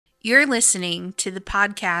You're listening to the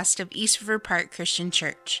podcast of East River Park Christian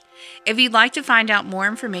Church. If you'd like to find out more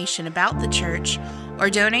information about the church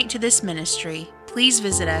or donate to this ministry, please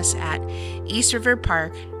visit us at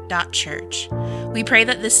eastriverpark.church. We pray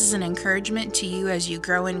that this is an encouragement to you as you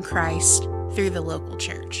grow in Christ through the local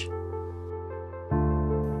church.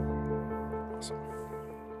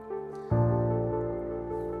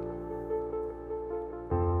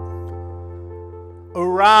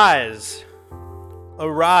 Arise,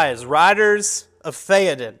 arise, riders of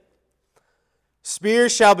Theoden. Spear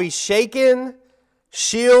shall be shaken,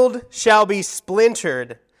 shield shall be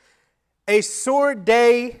splintered. A sword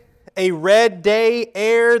day, a red day,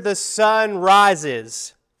 ere the sun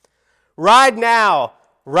rises. Ride now,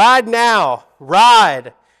 ride now,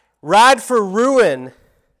 ride, ride for ruin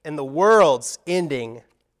and the world's ending.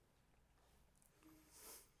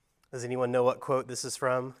 Does anyone know what quote this is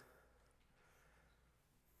from?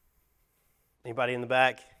 Anybody in the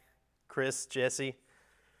back? Chris, Jesse?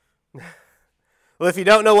 Well, if you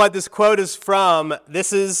don't know what this quote is from,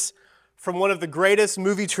 this is from one of the greatest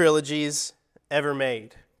movie trilogies ever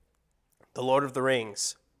made, The Lord of the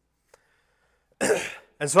Rings.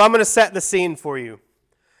 And so I'm going to set the scene for you.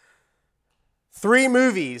 3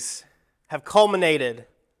 movies have culminated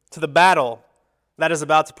to the battle that is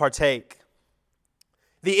about to partake.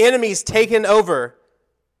 The enemy's taken over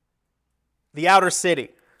the outer city.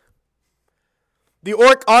 The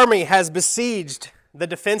orc army has besieged the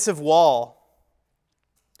defensive wall,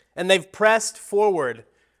 and they've pressed forward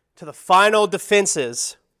to the final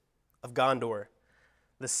defenses of Gondor,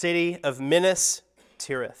 the city of Minas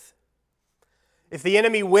Tirith. If the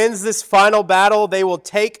enemy wins this final battle, they will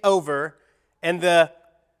take over, and the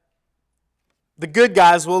good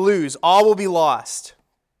guys will lose. All will be lost.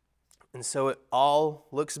 And so it all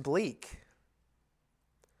looks bleak.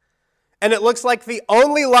 And it looks like the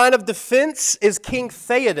only line of defense is King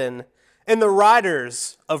Theoden and the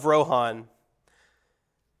riders of Rohan.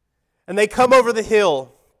 And they come over the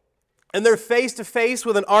hill, and they're face to face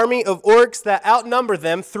with an army of orcs that outnumber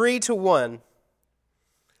them 3-1.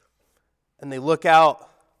 And they look out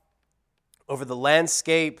over the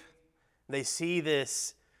landscape. They see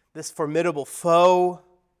this formidable foe,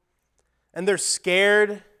 and they're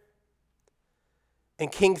scared.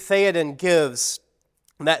 And King Theoden gives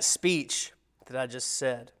that speech that I just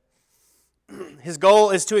said. His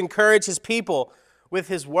goal is to encourage his people with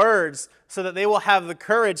his words so that they will have the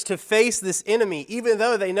courage to face this enemy, even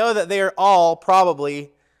though they know that they are all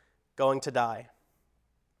probably going to die.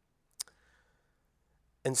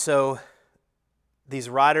 And so these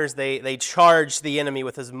riders, they charge the enemy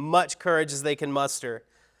with as much courage as they can muster.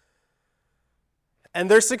 And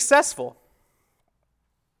they're successful.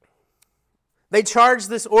 They charge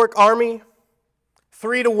this orc army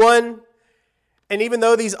 3-1, and even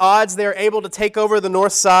though these odds, they're able to take over the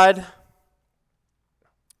north side.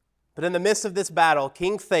 But in the midst of this battle,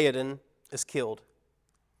 King Theoden is killed.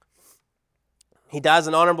 He dies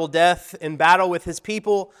an honorable death in battle with his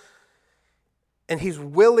people, and he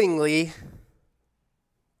willingly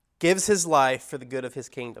gives his life for the good of his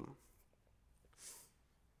kingdom.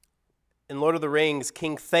 In Lord of the Rings,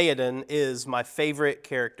 King Theoden is my favorite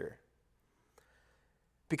character,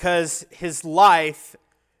 because his life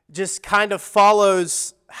just kind of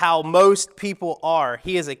follows how most people are.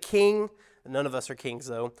 He is a king. None of us are kings,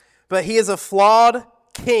 though. But he is a flawed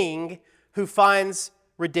king who finds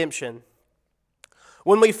redemption.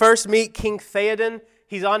 When we first meet King Theoden,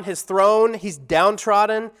 he's on his throne. He's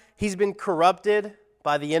downtrodden. He's been corrupted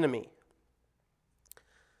by the enemy.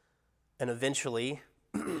 And eventually,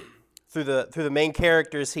 through the main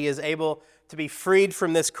characters, he is able to be freed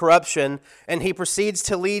from this corruption, and he proceeds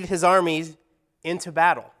to lead his armies into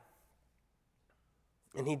battle.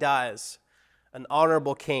 And he dies an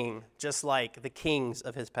honorable king, just like the kings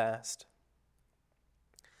of his past.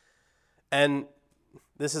 And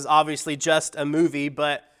this is obviously just a movie,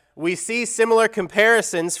 but we see similar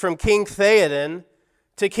comparisons from King Theoden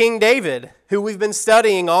to King David, who we've been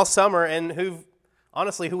studying all summer and who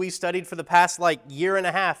we studied for the past year and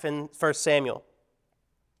a half in 1 Samuel.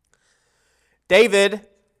 David,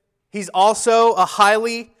 he's also a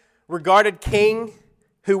highly regarded king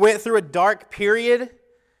who went through a dark period,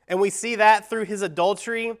 and we see that through his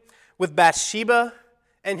adultery with Bathsheba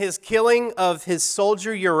and his killing of his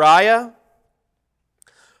soldier Uriah.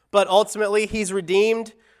 But ultimately, he's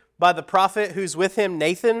redeemed by the prophet who's with him,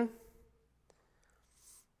 Nathan.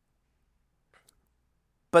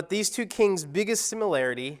 But these two kings' biggest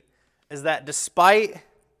similarity is that despite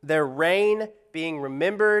their reign being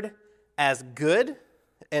remembered as good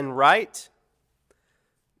and right,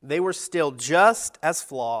 they were still just as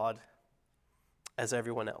flawed as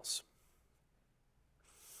everyone else.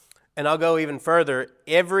 and I'll go even further,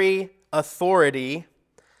 every authority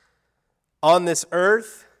on this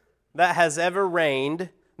earth that has ever reigned,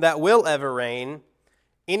 that will ever reign,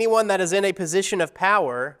 anyone that is in a position of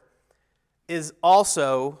power is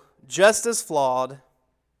also just as flawed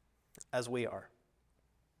as we are.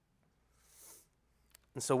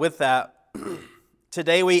 And so with that,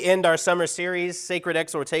 today we end our summer series, Sacred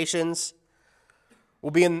Exhortations. We'll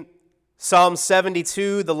be in Psalm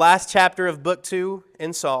 72, the last chapter of Book 2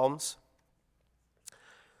 in Psalms.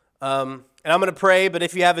 And I'm going to pray, but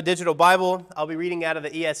if you have a digital Bible, I'll be reading out of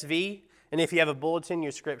the ESV. And if you have a bulletin,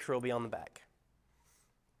 your scripture will be on the back.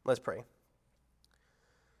 Let's pray.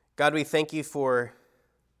 God, we thank you for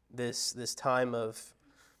this time of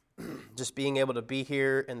just being able to be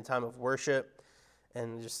here in the time of worship.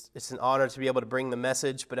 And just it's an honor to be able to bring the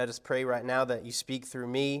message, but I just pray right now that you speak through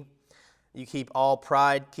me. You keep all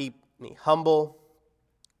pride, keep me humble.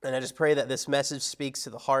 And I just pray that this message speaks to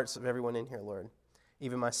the hearts of everyone in here, Lord,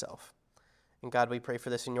 even myself. And God, we pray for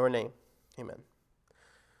this in your name. Amen.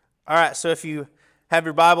 All right, so if you have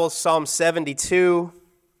your Bibles, Psalm 72,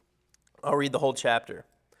 I'll read the whole chapter.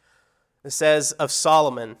 It says, of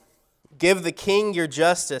Solomon, give the king your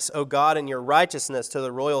justice, O God, and your righteousness to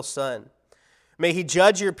the royal son. May he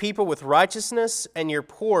judge your people with righteousness and your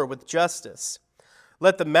poor with justice.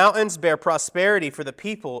 Let the mountains bear prosperity for the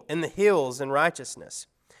people, and the hills in righteousness.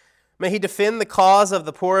 May he defend the cause of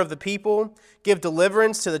the poor of the people, give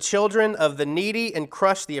deliverance to the children of the needy, and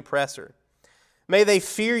crush the oppressor. May they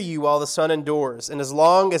fear you while the sun endures, and as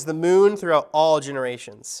long as the moon throughout all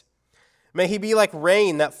generations. May he be like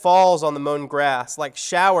rain that falls on the mown grass, like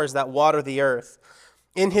showers that water the earth.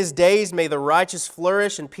 In his days may the righteous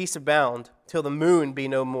flourish and peace abound, till the moon be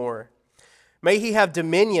no more. May he have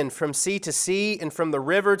dominion from sea to sea and from the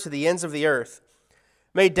river to the ends of the earth.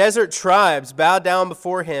 May desert tribes bow down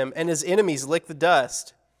before him and his enemies lick the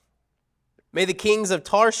dust. May the kings of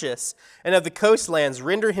Tarshish and of the coastlands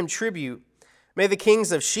render him tribute. May the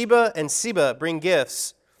kings of Sheba and Seba bring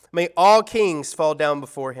gifts. May all kings fall down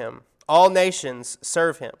before him. All nations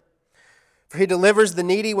serve him. For he delivers the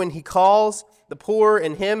needy when he calls, the poor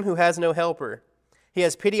and him who has no helper. He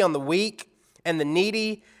has pity on the weak and the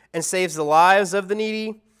needy, and saves the lives of the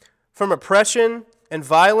needy. From oppression and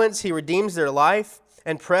violence he redeems their life,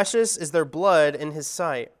 and precious is their blood in his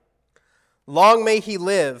sight. Long may he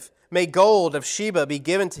live. May gold of Sheba be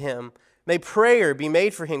given to him. May prayer be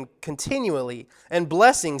made for him continually, and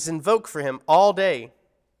blessings invoked for him all day.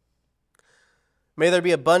 May there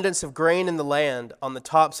be abundance of grain in the land. On the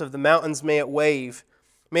tops of the mountains may it wave.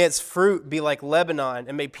 May its fruit be like Lebanon,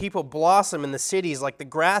 and may people blossom in the cities like the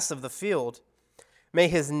grass of the field. May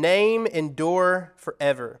his name endure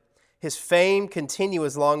forever. His fame continue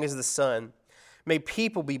as long as the sun. May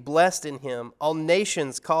people be blessed in him. All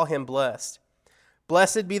nations call him blessed.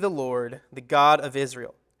 Blessed be the Lord, the God of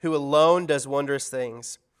Israel, who alone does wondrous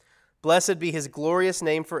things. Blessed be his glorious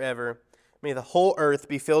name forever. May the whole earth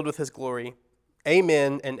be filled with his glory.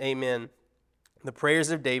 Amen and amen. The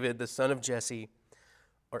prayers of David, the son of Jesse,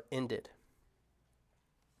 are ended.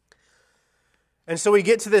 And so we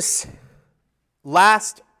get to this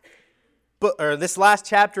last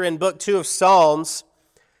chapter in Book 2 of Psalms,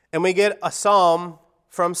 and we get a psalm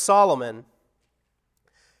from Solomon.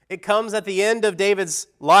 It comes at the end of David's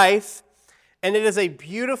life, and it is a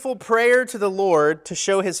beautiful prayer to the Lord to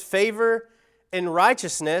show his favor and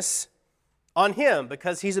righteousness on him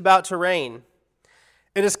because he's about to reign.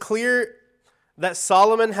 It is clear that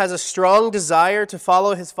Solomon has a strong desire to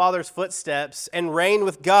follow his father's footsteps and reign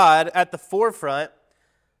with God at the forefront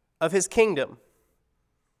of his kingdom.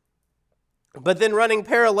 But then running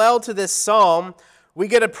parallel to this psalm, we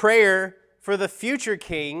get a prayer for the future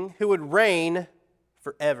king who would reign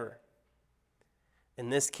forever.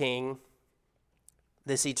 And this king,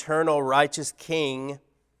 this eternal righteous king,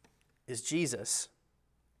 is Jesus.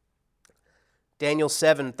 Daniel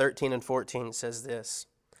 7:13 and 14 says this,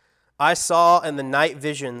 I saw in the night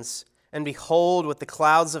visions, and behold, with the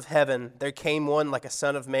clouds of heaven, there came one like a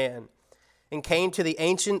son of man, and came to the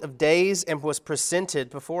Ancient of Days and was presented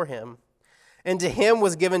before him. And to him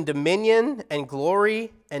was given dominion and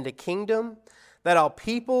glory and a kingdom, that all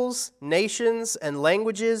peoples, nations, and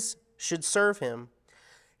languages should serve him.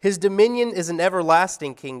 His dominion is an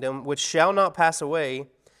everlasting kingdom which shall not pass away,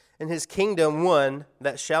 and his kingdom one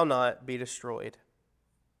that shall not be destroyed.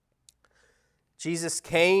 Jesus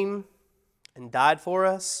came and died for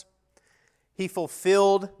us. He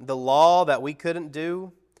fulfilled the law that we couldn't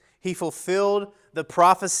do. He fulfilled the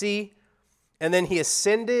prophecy, and then he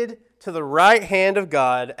ascended to the right hand of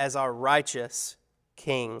God as our righteous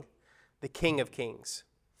King, the King of Kings.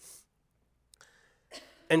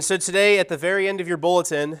 And so today, at the very end of your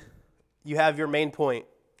bulletin, you have your main point,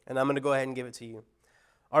 and I'm going to go ahead and give it to you.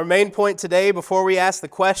 Our main point today, before we ask the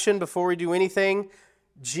question, before we do anything,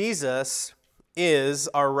 Jesus is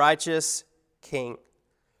our righteous King.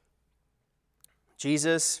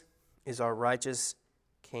 Jesus is our righteous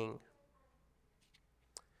King.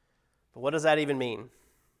 But what does that even mean?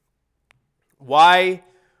 Why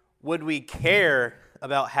would we care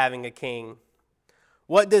about having a king?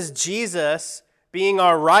 What does Jesus, being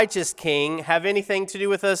our righteous King, have anything to do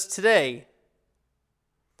with us today?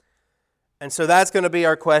 And so that's going to be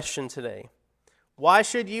our question today. Why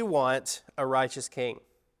should you want a righteous king?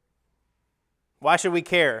 Why should we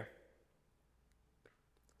care?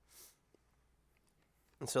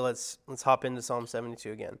 And so let's hop into Psalm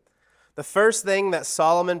 72 again. The first thing that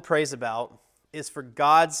Solomon prays about is for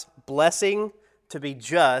God's blessing to be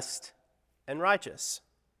just and righteous.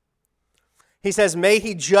 He says, "May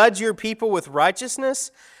he judge your people with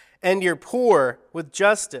righteousness and your poor with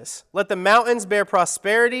justice. Let the mountains bear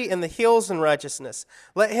prosperity and the hills in righteousness.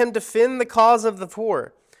 Let him defend the cause of the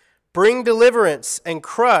poor, bring deliverance and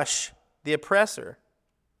crush the oppressor."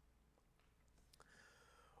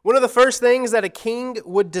 One of the first things that a king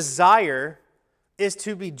would desire is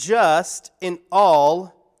to be just in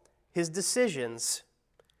all his decisions.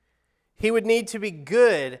 He would need to be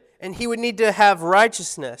good, and he would need to have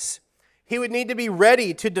righteousness. He would need to be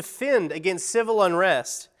ready to defend against civil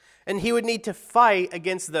unrest, and he would need to fight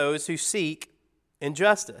against those who seek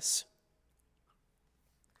injustice.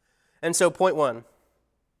 And so, point one,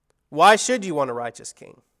 why should you want a righteous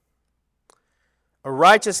king? A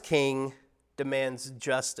righteous king demands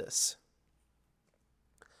justice.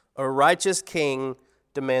 A righteous king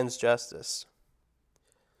demands justice.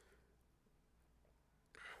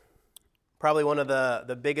 Probably one of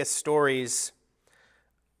the biggest stories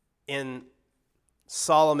in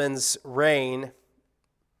Solomon's reign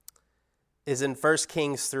is in 1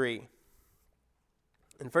 Kings 3.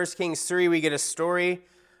 In 1 Kings 3, we get a story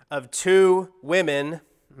of two women,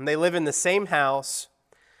 and they live in the same house,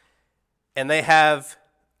 and they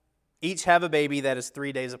each have a baby that is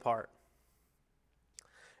 3 days apart.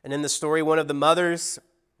 And in the story, one of the mothers,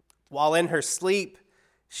 while in her sleep,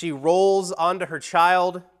 she rolls onto her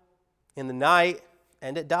child in the night,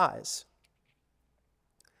 and it dies.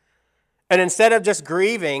 And instead of just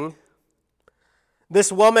grieving,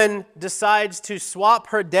 this woman decides to swap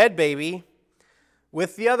her dead baby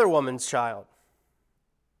with the other woman's child.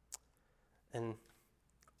 And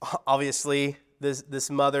obviously, this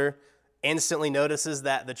mother instantly notices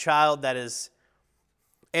that the child that is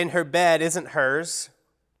in her bed isn't hers.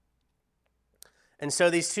 And so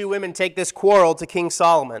these two women take this quarrel to King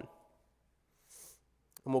Solomon.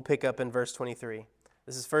 And we'll pick up in verse 23.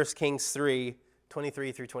 This is 1 Kings 3,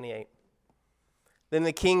 23 through 28. Then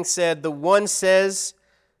the king said, "The one says,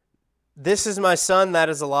 'This is my son that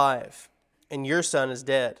is alive, and your son is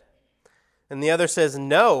dead.' And the other says,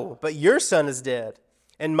 'No, but your son is dead,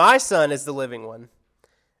 and my son is the living one.'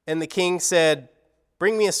 And the king said,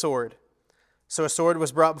 'Bring me a sword.' So a sword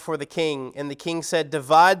was brought before the king, and the king said,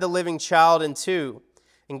 'Divide the living child in two,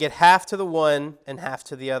 and get half to the one and half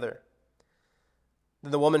to the other.'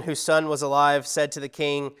 Then the woman whose son was alive said to the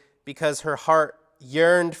king, because her heart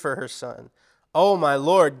yearned for her son, 'Oh, my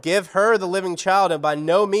lord, give her the living child, and by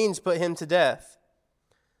no means put him to death.'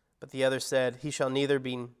 But the other said, 'He shall neither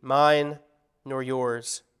be mine nor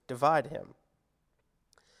yours. Divide him.'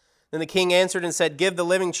 Then the king answered and said, 'Give the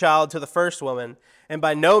living child to the first woman, and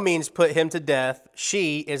by no means put him to death.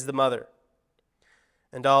 She is the mother.'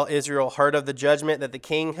 And all Israel heard of the judgment that the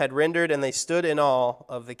king had rendered, and they stood in awe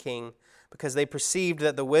of the king, because they perceived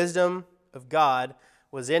that the wisdom of God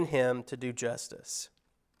was in him to do justice."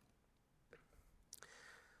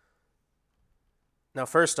 Now,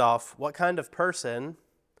 first off, what kind of person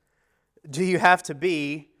do you have to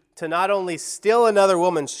be to not only steal another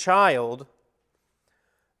woman's child,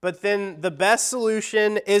 but then the best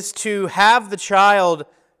solution is to have the child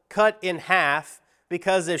cut in half,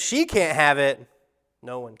 because if she can't have it,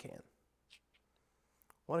 no one can?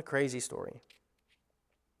 What a crazy story.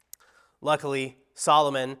 Luckily,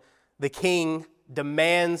 Solomon, the king,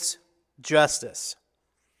 demands justice.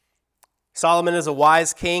 Solomon is a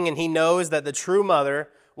wise king, and he knows that the true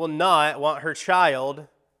mother will not want her child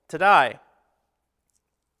to die.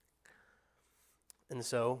 And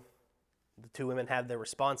so the two women have their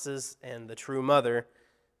responses, and the true mother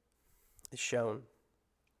is shown.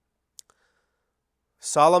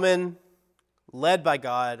 Solomon, led by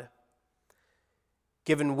God,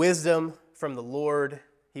 given wisdom from the Lord,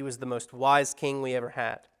 he was the most wise king we ever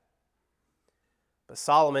had. But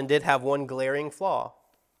Solomon did have one glaring flaw.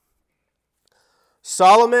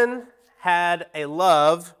 Solomon had a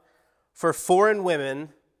love for foreign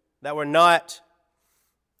women that were not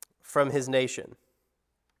from his nation.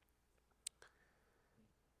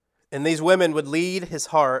 And these women would lead his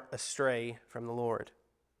heart astray from the Lord.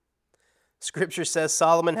 Scripture says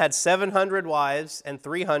Solomon had 700 wives and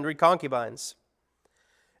 300 concubines.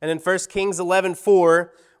 And in 1 Kings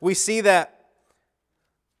 11:4, we see that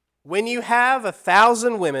when you have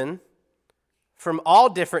 1,000 women from all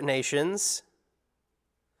different nations,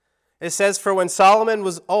 it says, for when Solomon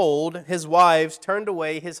was old, his wives turned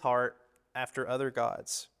away his heart after other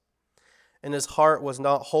gods, and his heart was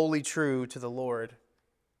not wholly true to the Lord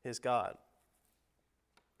his God.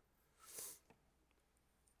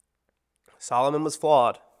 Solomon was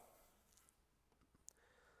flawed.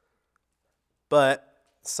 But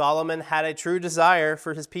Solomon had a true desire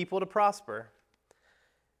for his people to prosper.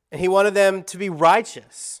 And he wanted them to be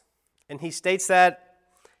righteous. And he states that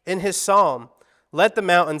in his psalm, let the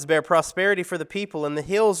mountains bear prosperity for the people and the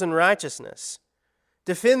hills in righteousness.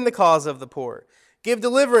 Defend the cause of the poor. Give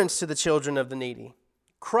deliverance to the children of the needy.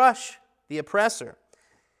 Crush the oppressor.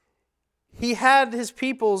 He had his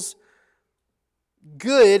people's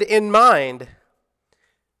good in mind.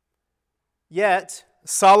 Yet,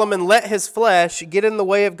 Solomon let his flesh get in the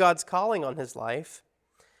way of God's calling on his life.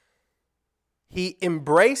 He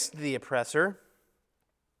embraced the oppressor,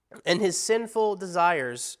 and his sinful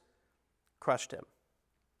desires crushed him.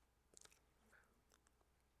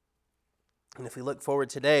 And if we look forward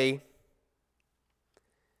today,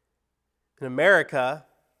 in America,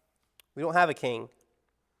 we don't have a king.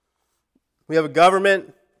 We have a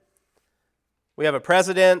government, we have a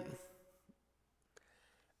president,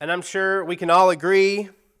 and I'm sure we can all agree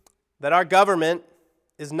that our government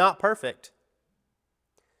is not perfect.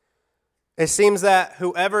 It seems that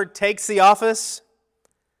whoever takes the office,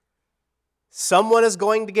 someone is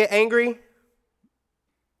going to get angry.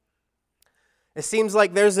 It seems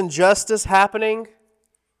like there's injustice happening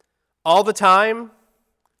all the time.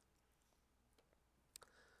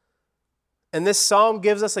 And this psalm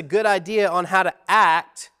gives us a good idea on how to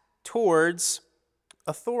act towards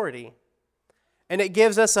authority. And it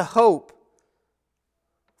gives us a hope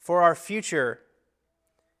for our future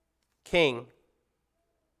King,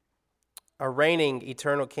 our reigning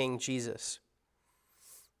eternal King, Jesus.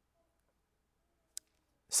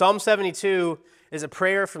 Psalm 72 is a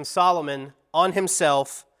prayer from Solomon on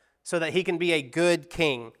himself so that he can be a good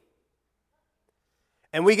king.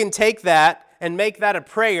 And we can take that and make that a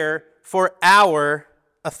prayer for our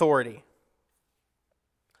authority.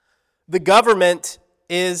 The government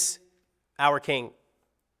is our king.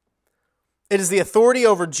 It is the authority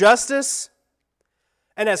over justice,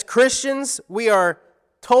 and as Christians, we are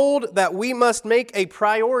told that we must make a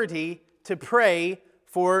priority to pray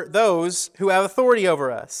for those who have authority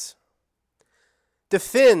over us.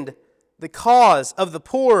 Defend the cause of the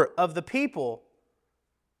poor, of the people.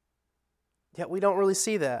 Yet we don't really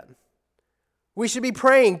see that. We should be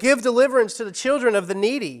praying, give deliverance to the children of the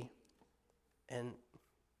needy. And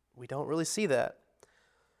we don't really see that.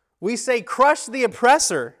 We say, crush the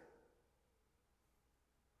oppressor.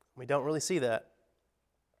 We don't really see that.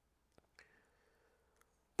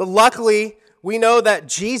 But luckily, we know that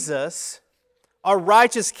Jesus, our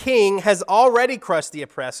righteous King, has already crushed the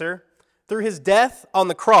oppressor through his death on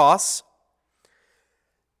the cross.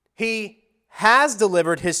 He has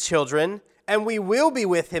delivered his children, and we will be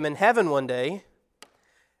with him in heaven one day.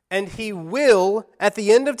 And he will, at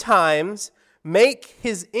the end of times, make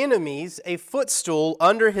his enemies a footstool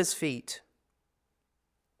under his feet.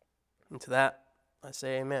 And to that, I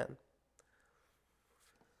say amen.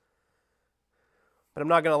 But I'm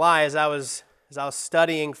not going to lie, as I was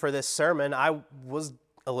studying for this sermon, I was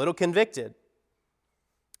a little convicted.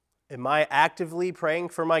 Am I actively praying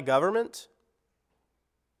for my government?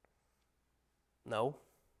 No.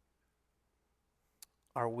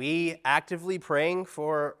 Are we actively praying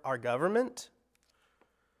for our government?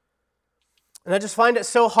 And I just find it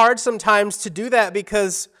so hard sometimes to do that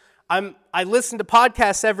because I listen to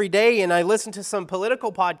podcasts every day and I listen to some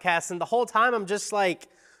political podcasts, and the whole time I'm just like,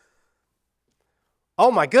 oh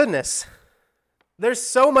my goodness, there's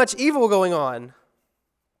so much evil going on.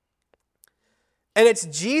 And it's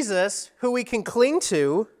Jesus who we can cling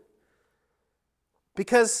to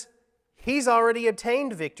because he's already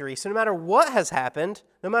obtained victory. So no matter what has happened,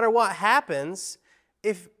 no matter what happens,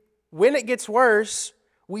 when it gets worse,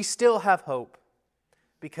 we still have hope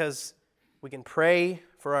because we can pray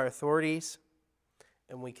for our authorities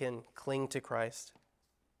and we can cling to Christ.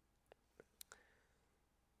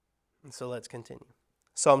 And so let's continue.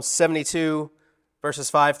 Psalm 72,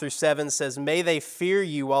 verses 5 through 7 says, may they fear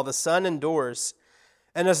you while the sun endures,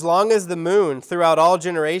 and as long as the moon throughout all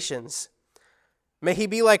generations. May he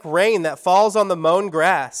be like rain that falls on the mown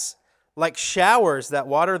grass, like showers that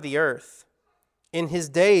water the earth. In his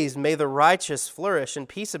days may the righteous flourish and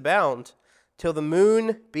peace abound, till the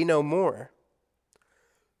moon be no more.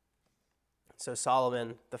 So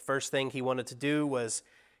Solomon, the first thing he wanted to do was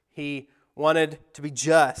he wanted to be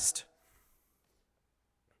just.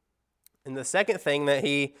 And the second thing that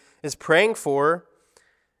he is praying for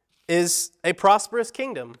is a prosperous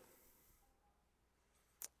kingdom.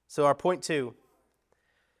 So our point 2,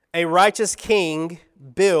 a righteous king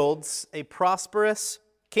builds a prosperous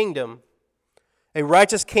kingdom. A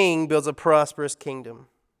righteous king builds a prosperous kingdom.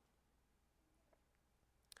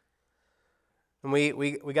 And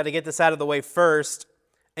we got to get this out of the way first.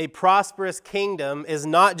 A prosperous kingdom is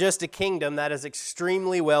not just a kingdom that is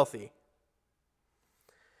extremely wealthy.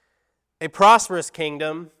 A prosperous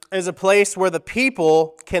kingdom is a place where the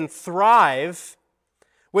people can thrive,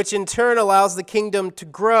 which in turn allows the kingdom to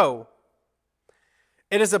grow.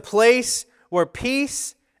 It is a place where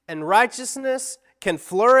peace and righteousness can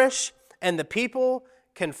flourish, and the people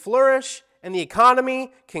can flourish, and the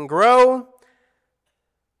economy can grow.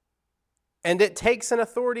 And it takes an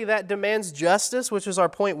authority that demands justice, which is our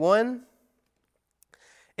point 1.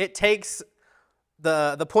 It takes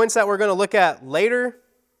the points that we're going to look at later.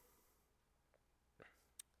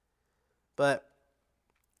 But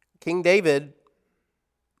King David,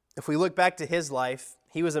 if we look back to his life,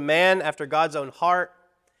 he was a man after God's own heart.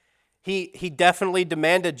 He definitely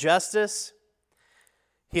demanded justice.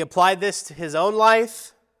 He applied this to his own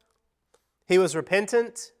life. He was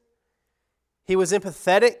repentant. He was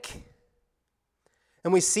empathetic.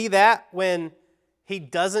 And we see that when he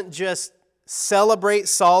doesn't just celebrate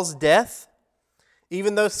Saul's death,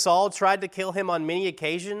 even though Saul tried to kill him on many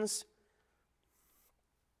occasions.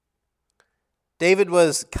 David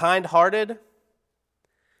was kind-hearted,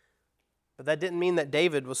 but that didn't mean that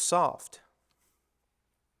David was soft.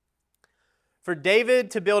 For David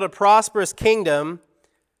to build a prosperous kingdom,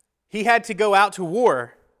 he had to go out to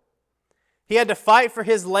war. He had to fight for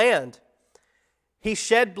his land. He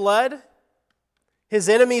shed blood. His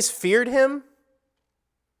enemies feared him.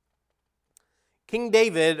 King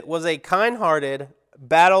David was a kind-hearted,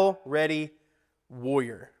 battle-ready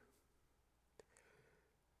warrior.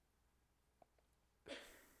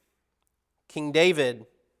 King David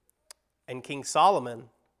and King Solomon,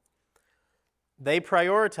 they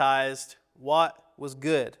prioritized what was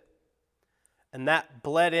good, and that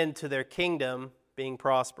bled into their kingdom being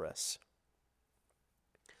prosperous.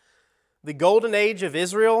 The golden age of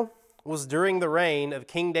Israel was during the reign of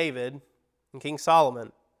King David and King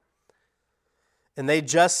Solomon. And they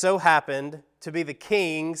just so happened to be the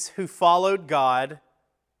kings who followed God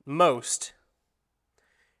most.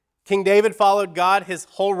 King David followed God his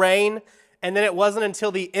whole reign, and then it wasn't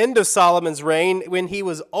until the end of Solomon's reign, when he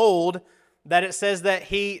was old, that it says that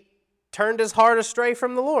he turned his heart astray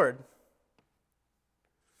from the Lord.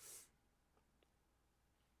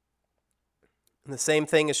 And the same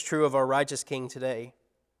thing is true of our righteous king today.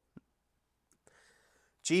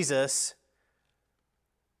 Jesus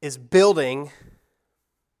is building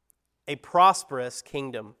a prosperous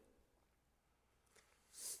kingdom.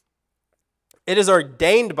 It is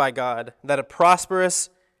ordained by God that a prosperous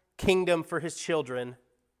kingdom for his children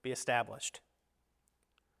be established.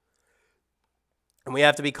 And we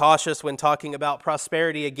have to be cautious when talking about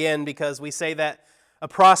prosperity again, because we say that a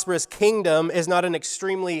prosperous kingdom is not an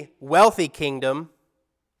extremely wealthy kingdom.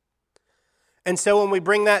 And so when we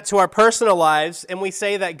bring that to our personal lives and we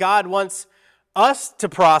say that God wants us to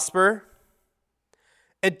prosper,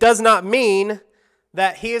 it does not mean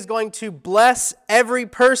that he is going to bless every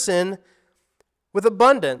person with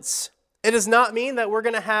abundance. It does not mean that we're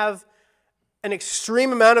going to have an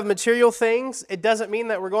extreme amount of material things. It doesn't mean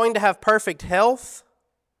that we're going to have perfect health,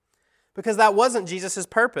 because that wasn't Jesus'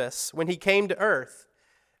 purpose when he came to earth.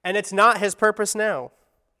 And it's not his purpose now.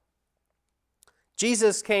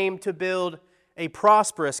 Jesus came to build a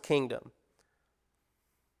prosperous kingdom,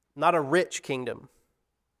 not a rich kingdom.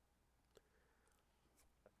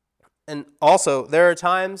 And also, there are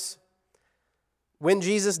times when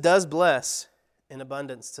Jesus does bless in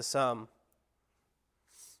abundance to some.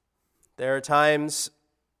 There are times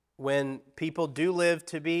when people do live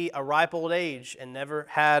to be a ripe old age and never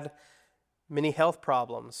had many health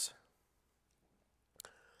problems.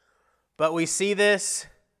 But we see this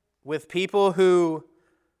with people who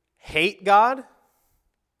hate God,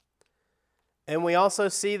 and we also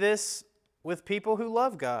see this with people who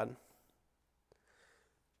love God.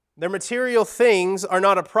 Their material things are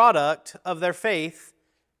not a product of their faith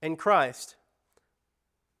in Christ.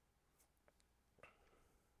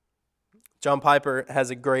 John Piper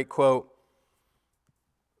has a great quote.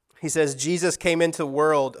 He says Jesus came into the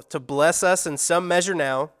world to bless us in some measure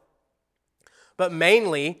now, but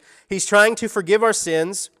mainly he's trying to forgive our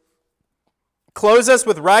sins, clothe us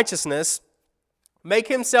with righteousness, make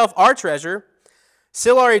himself our treasure,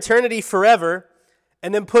 seal our eternity forever,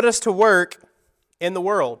 and then put us to work in the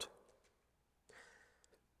world.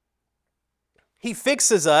 He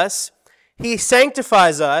fixes us, he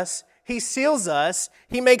sanctifies us, he seals us,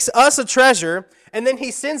 he makes us a treasure, and then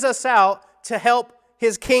he sends us out to help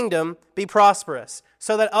his kingdom be prosperous,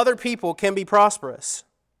 so that other people can be prosperous.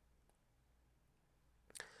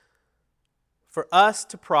 For us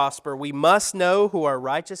to prosper, we must know who our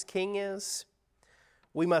righteous king is.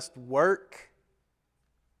 We must work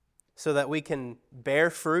so that we can bear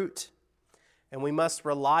fruit, and we must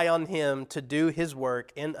rely on him to do his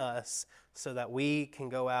work in us so that we can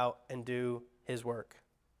go out and do his work.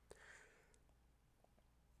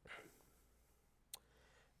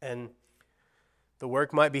 And the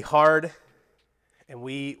work might be hard, and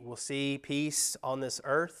we will see peace on this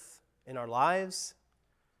earth in our lives.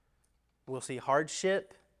 We'll see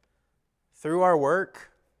hardship through our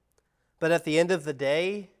work. But at the end of the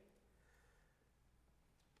day,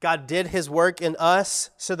 God did his work in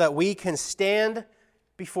us so that we can stand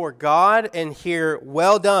before God and hear,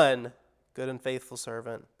 "Well done, good and faithful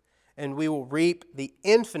servant." And we will reap the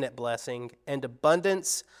infinite blessing and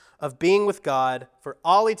abundance of being with God for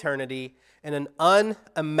all eternity in an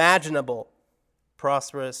unimaginable,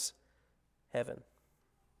 prosperous heaven.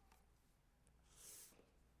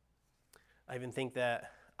 I even think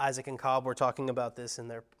that Isaac and Cobb were talking about this in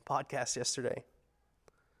their podcast yesterday.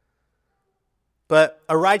 But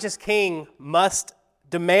a righteous king must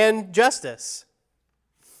demand justice.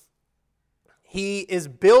 He is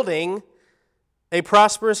building a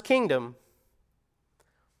prosperous kingdom.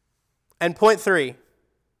 And point 3,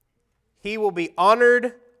 he will be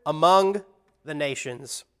honored among the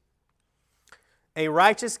nations. A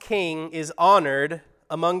righteous king is honored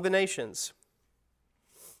among the nations.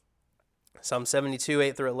 Psalm 72,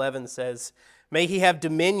 8 through 11 says, "May he have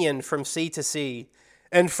dominion from sea to sea,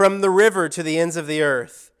 and from the river to the ends of the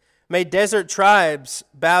earth. May desert tribes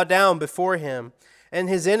bow down before him, and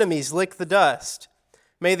his enemies lick the dust.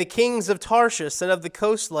 May the kings of Tarshish and of the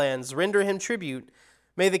coastlands render him tribute.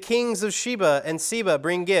 May the kings of Sheba and Seba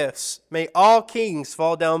bring gifts. May all kings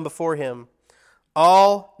fall down before him.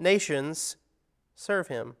 All nations serve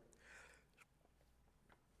him."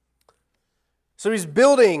 So he's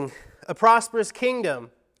building a prosperous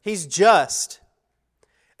kingdom. He's just.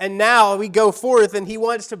 And now we go forth and he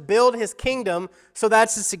wants to build his kingdom so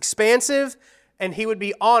that it's expansive and he would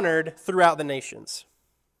be honored throughout the nations.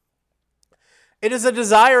 It is a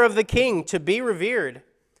desire of the king to be revered.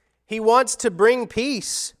 He wants to bring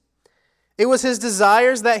peace. It was his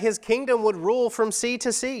desires that his kingdom would rule from sea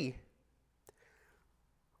to sea.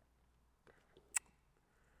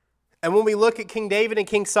 And when we look at King David and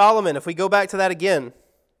King Solomon, if we go back to that again,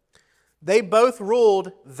 they both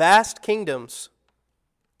ruled vast kingdoms.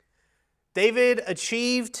 David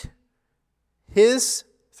achieved his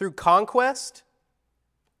through conquest,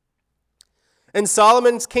 and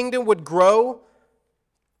Solomon's kingdom would grow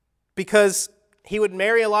because he would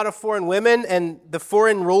marry a lot of foreign women, and the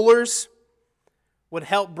foreign rulers would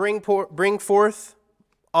help bring forth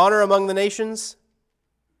honor among the nations.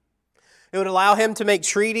 It would allow him to make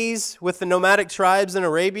treaties with the nomadic tribes in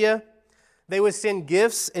Arabia. They would send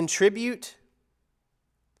gifts and tribute.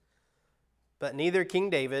 But neither King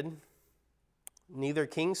David, neither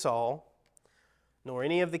King Saul, nor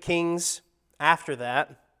any of the kings after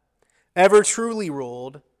that ever truly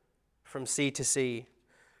ruled from sea to sea.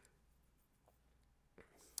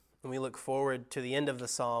 And we look forward to the end of the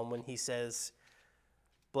psalm when he says,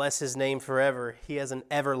 "Bless his name forever. He has an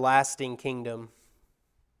everlasting kingdom."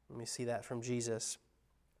 Let me see that from Jesus.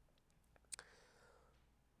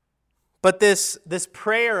 But this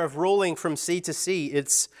prayer of ruling from sea to sea,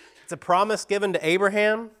 it's a promise given to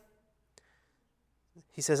Abraham.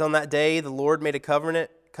 He says, "On that day the Lord made a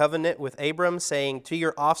covenant with Abram, saying, 'To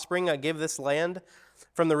your offspring I give this land,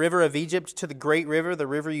 from the river of Egypt to the great river, the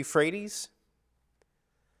river Euphrates.'"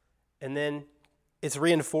 And then it's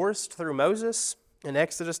reinforced through Moses in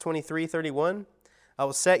Exodus 23:31. "I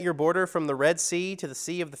will set your border from the Red Sea to the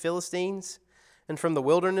Sea of the Philistines, and from the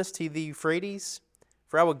wilderness to the Euphrates.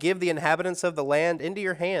 For I will give the inhabitants of the land into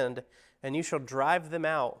your hand, and you shall drive them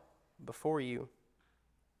out before you."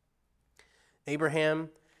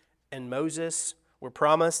 Abraham and Moses were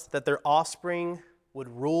promised that their offspring would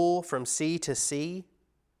rule from sea to sea.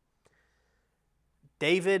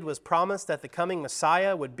 David was promised that the coming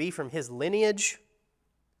Messiah would be from his lineage.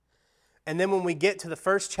 And then when we get to the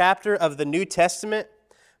first chapter of the New Testament,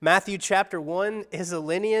 Matthew chapter 1 is a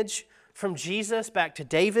lineage from Jesus back to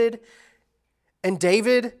David, and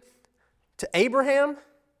David to Abraham.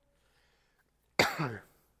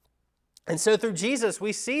 And so through Jesus,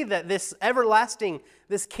 we see that this everlasting,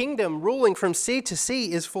 this kingdom ruling from sea to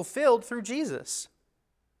sea is fulfilled through Jesus.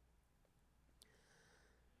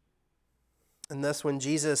 And thus when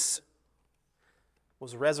Jesus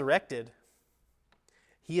was resurrected,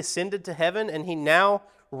 he ascended to heaven, and he now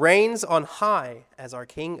reigns on high as our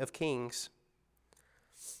King of Kings.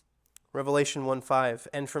 Revelation 1:5,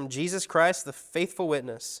 and from Jesus Christ, the faithful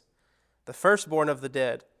witness, the firstborn of the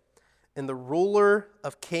dead, and the ruler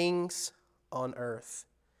of kings on earth,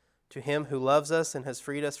 to him who loves us and has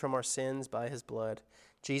freed us from our sins by his blood.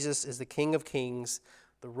 Jesus is the King of Kings,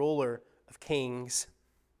 the ruler of kings.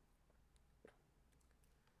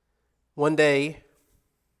 One day,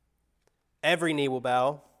 every knee will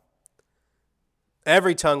bow,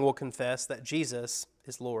 every tongue will confess that Jesus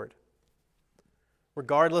is Lord,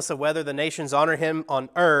 regardless of whether the nations honor him on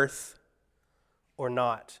earth or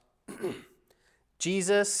not.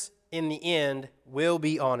 Jesus, in the end, will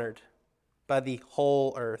be honored by the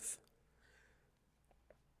whole earth.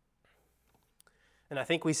 And I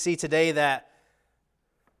think we see today that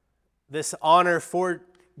this honor for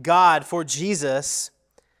God, for Jesus,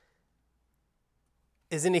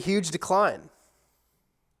 is in a huge decline.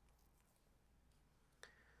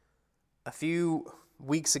 A few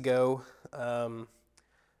weeks ago,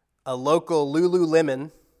 a local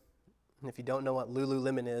Lululemon, and if you don't know what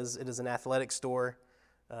Lululemon is, it is an athletic store,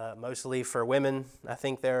 mostly for women. I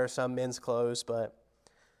think there are some men's clothes, but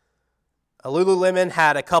a Lululemon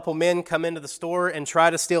had a couple men come into the store and try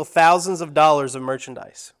to steal thousands of dollars of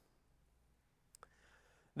merchandise.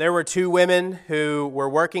 There were two women who were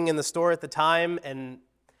working in the store at the time, and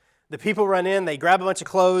the people run in, they grab a bunch of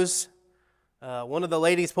clothes. One of the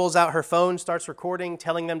ladies pulls out her phone, starts recording,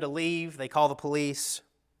 telling them to leave. They call the police.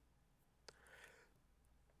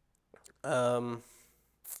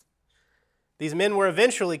 These men were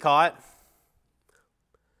eventually caught,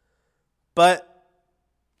 but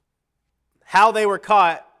how they were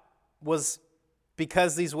caught was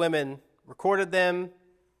because these women recorded them,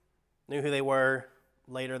 knew who they were.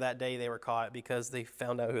 Later that day they were caught because they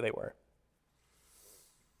found out who they were.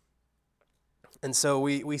 And so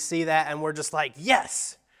we see that and we're just like,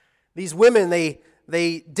 yes, these women,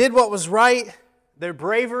 they did what was right. Their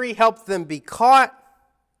bravery helped them be caught.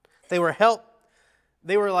 They were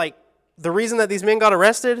like the reason that these men got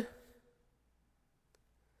arrested.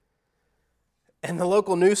 And the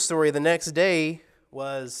local news story the next day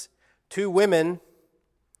was two women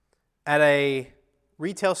at a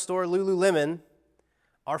retail store, Lululemon,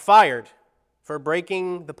 are fired for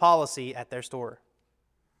breaking the policy at their store.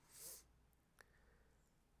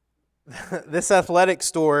 This athletic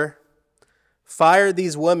store fired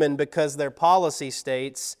these women because their policy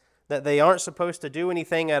states that they aren't supposed to do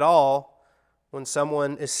anything at all when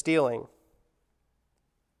someone is stealing.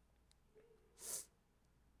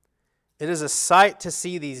 It is a sight to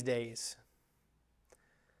see these days.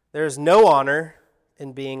 There is no honor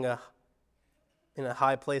in being in a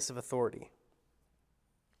high place of authority.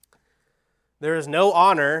 There is no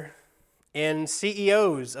honor in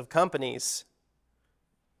CEOs of companies.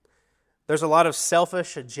 There's a lot of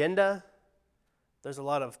selfish agenda. There's a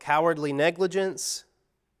lot of cowardly negligence.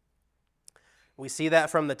 We see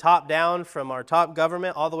that from the top down, from our top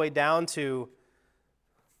government, all the way down to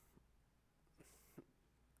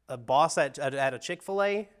a boss at a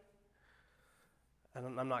Chick-fil-A.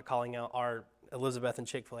 I'm not calling out our Elizabeth and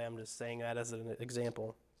Chick-fil-A. I'm just saying that as an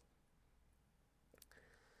example.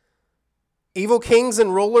 Evil kings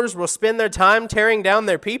and rulers will spend their time tearing down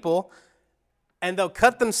their people, and they'll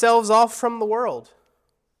cut themselves off from the world.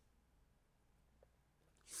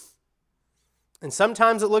 And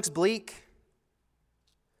sometimes it looks bleak,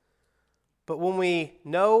 but when we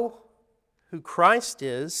know who Christ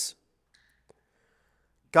is,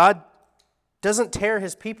 God doesn't tear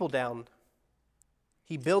his people down.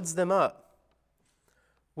 He builds them up.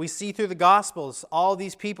 We see through the Gospels all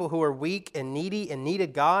these people who are weak and needy and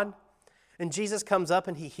needed God. And Jesus comes up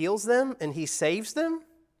and he heals them and he saves them.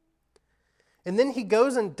 And then he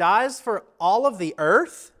goes and dies for all of the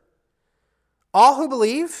earth, all who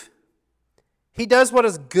believe. He does what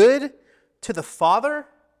is good to the Father,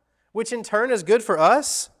 which in turn is good for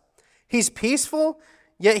us. He's peaceful,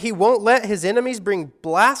 yet he won't let his enemies bring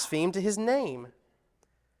blaspheme to his name.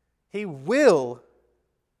 He will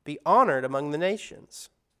be honored among the nations.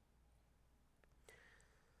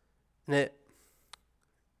 And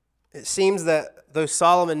it seems that though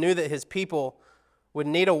Solomon knew that his people would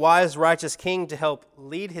need a wise, righteous king to help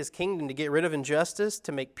lead his kingdom to get rid of injustice, to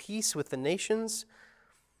make peace with the nations,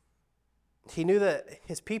 he knew that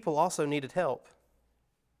his people also needed help.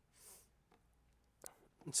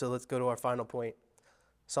 And so let's go to our final point.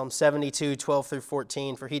 Psalm 72, 12 through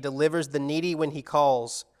 14. For he delivers the needy when he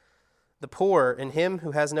calls, the poor and him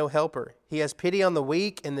who has no helper. He has pity on the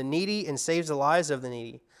weak and the needy and saves the lives of the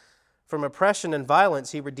needy. From oppression and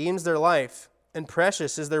violence he redeems their life, and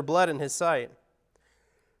precious is their blood in his sight.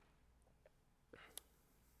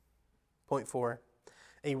 Point 4.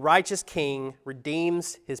 A righteous king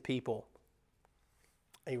redeems his people.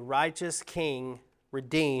 A righteous king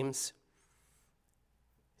redeems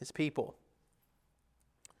his people.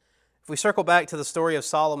 If we circle back to the story of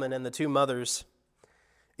Solomon and the two mothers,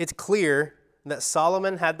 it's clear that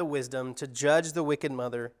Solomon had the wisdom to judge the wicked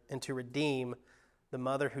mother and to redeem the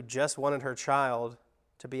mother who just wanted her child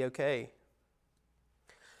to be okay.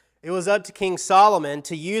 It was up to King Solomon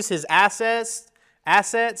to use his assets,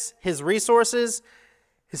 his resources,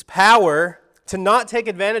 his power to not take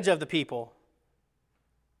advantage of the people.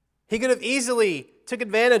 He could have easily took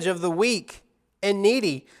advantage of the weak and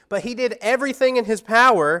needy, but he did everything in his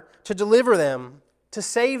power to deliver them, to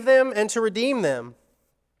save them, and to redeem them.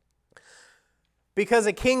 Because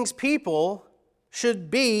a king's people should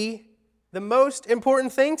be the most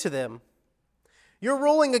important thing to them. You're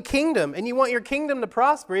ruling a kingdom, and you want your kingdom to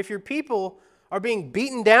prosper. If your people are being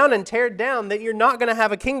beaten down and teared down, then you're not going to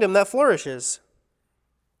have a kingdom that flourishes.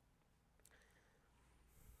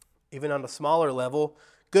 Even on a smaller level,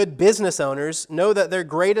 good business owners know that their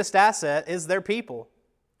greatest asset is their people.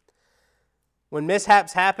 When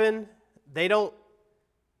mishaps happen, they don't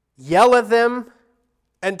yell at them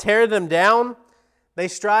and tear them down. They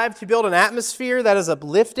strive to build an atmosphere that is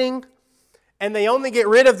uplifting, and they only get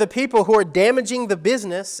rid of the people who are damaging the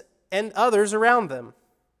business and others around them.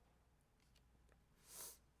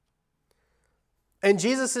 And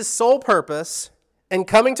Jesus' sole purpose in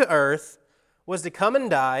coming to earth was to come and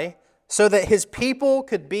die so that his people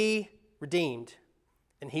could be redeemed,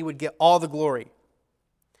 and he would get all the glory.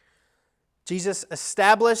 Jesus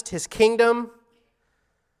established his kingdom.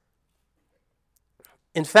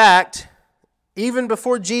 In fact, even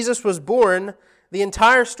before Jesus was born, the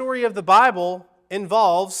entire story of the Bible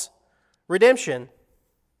involves redemption.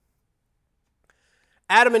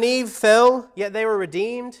 Adam and Eve fell, yet they were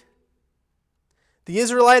redeemed. The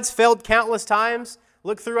Israelites failed countless times.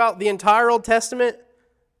 Look throughout the entire Old Testament.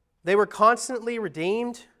 They were constantly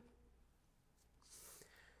redeemed.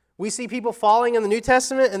 We see people falling in the New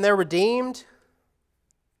Testament and they're redeemed.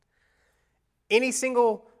 Any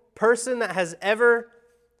single person that has ever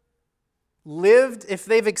lived, if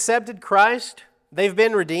they've accepted Christ, they've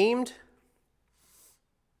been redeemed.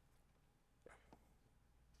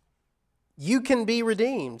 You can be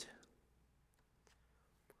redeemed.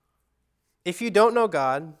 If you don't know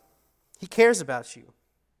God, he cares about you.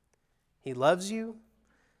 He loves you.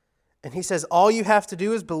 And he says all you have to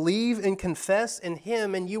do is believe and confess in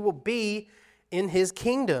him, and you will be in his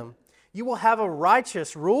kingdom. You will have a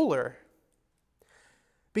righteous ruler.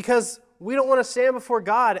 Because we don't want to stand before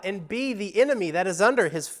God and be the enemy that is under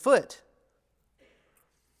his foot.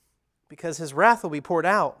 Because his wrath will be poured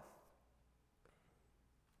out.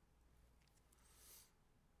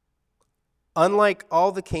 Unlike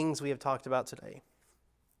all the kings we have talked about today,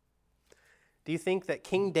 do you think that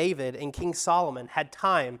King David and King Solomon had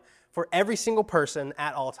time for every single person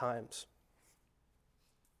at all times?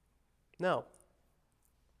 No.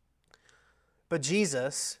 But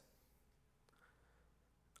Jesus,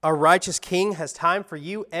 our righteous King, has time for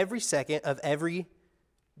you every second of every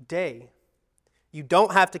day. You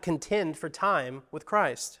don't have to contend for time with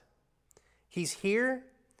Christ. He's here.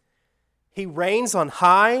 He reigns on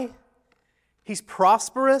high. He's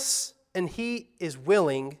prosperous, and he is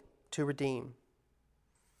willing to redeem.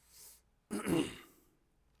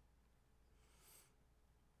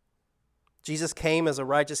 Jesus came as a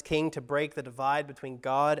righteous king to break the divide between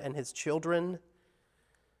God and his children.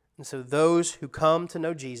 And so those who come to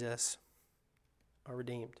know Jesus are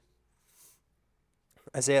redeemed.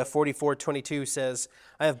 Isaiah 44:22 says,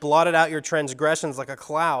 I have blotted out your transgressions like a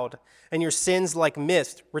cloud, and your sins like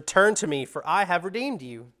mist. Return to me, for I have redeemed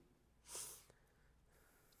you.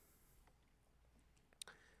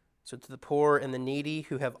 So to the poor and the needy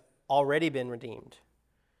who have already been redeemed,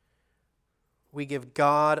 we give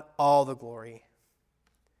God all the glory.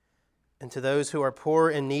 And to those who are poor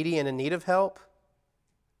and needy and in need of help,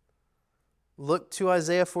 look to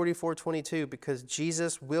Isaiah 44:22, because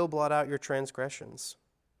Jesus will blot out your transgressions.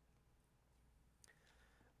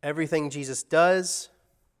 Everything Jesus does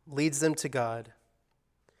leads them to God.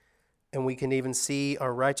 And we can even see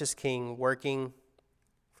our righteous King working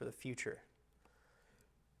for the future.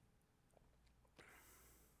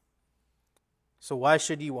 So why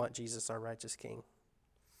should you want Jesus, our righteous King?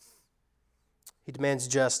 He demands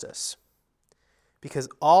justice. Because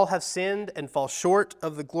all have sinned and fall short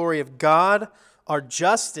of the glory of God, our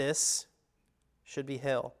justice should be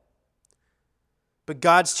hell. But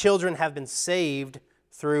God's children have been saved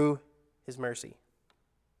through his mercy.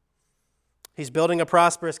 He's building a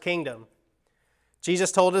prosperous kingdom.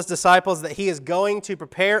 Jesus told his disciples that he is going to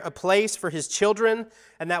prepare a place for his children,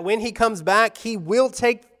 and that when he comes back, he will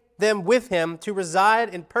take them with him to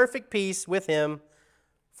reside in perfect peace with him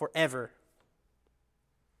forever.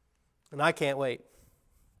 And I can't wait.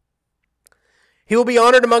 He will be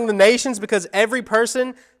honored among the nations because every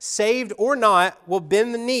person, saved or not, will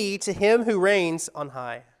bend the knee to him who reigns on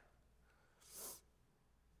high.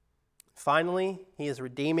 Finally, he is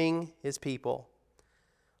redeeming his people.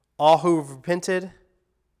 All who have repented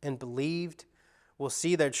and believed will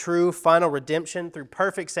see their true final redemption through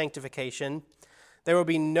perfect sanctification. There will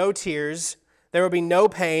be no tears. There will be no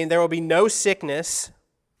pain. There will be no sickness.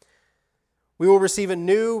 We will receive a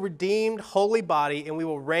new, redeemed, holy body, and we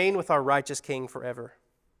will reign with our righteous King forever.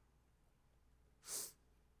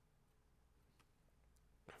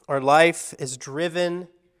 Our life is driven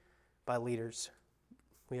by leaders.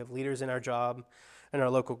 We have leaders in our job, in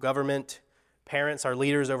our local government. Parents are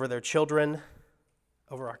leaders over their children,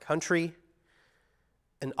 over our country.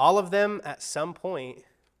 And all of them, at some point,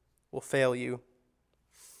 will fail you.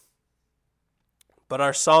 But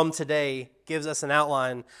our psalm today gives us an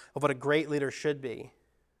outline of what a great leader should be.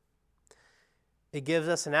 It gives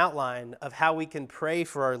us an outline of how we can pray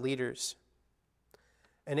for our leaders.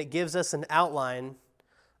 And it gives us an outline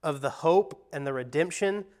of the hope and the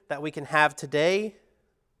redemption that we can have today.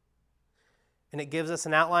 And it gives us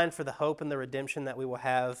an outline for the hope and the redemption that we will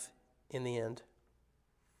have in the end.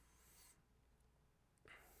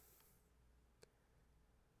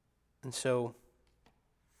 And so,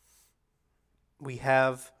 we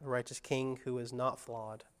have a righteous King who is not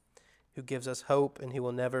flawed, who gives us hope and who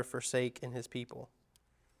will never forsake in his people.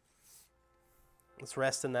 Let's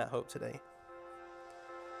rest in that hope today.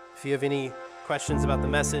 If you have any questions about the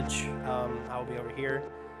message, I will be over here,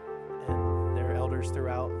 and there are elders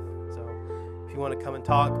throughout. So if you want to come and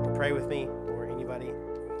talk or pray with me, or anybody,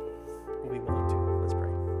 we'll be willing to. Let's pray.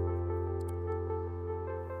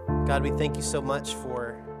 God, we thank you so much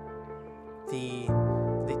for the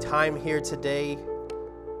time here today.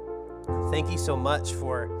 Thank you so much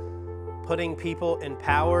for putting people in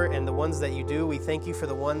power, and the ones that you do. We thank you for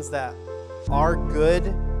the ones that are good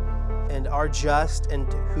and are just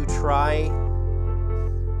and who try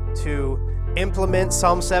to implement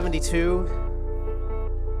Psalm 72.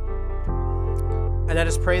 And I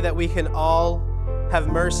just pray that we can all have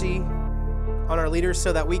mercy on our leaders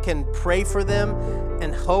so that we can pray for them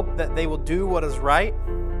and hope that they will do what is right.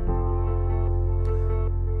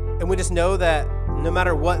 And we just know that no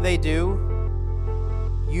matter what they do,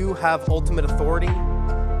 you have ultimate authority.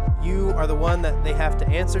 You are the one that they have to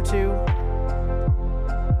answer to.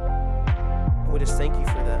 And we just thank you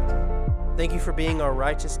for that. Thank you for being our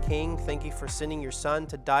righteous King. Thank you for sending your Son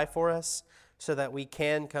to die for us so that we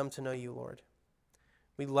can come to know you, Lord.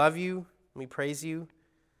 We love you, and we praise you,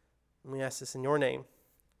 and we ask this in your name.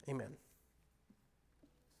 Amen.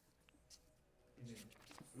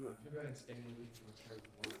 Go ahead and stand with me for a prayer of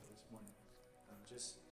the Lord this morning. Just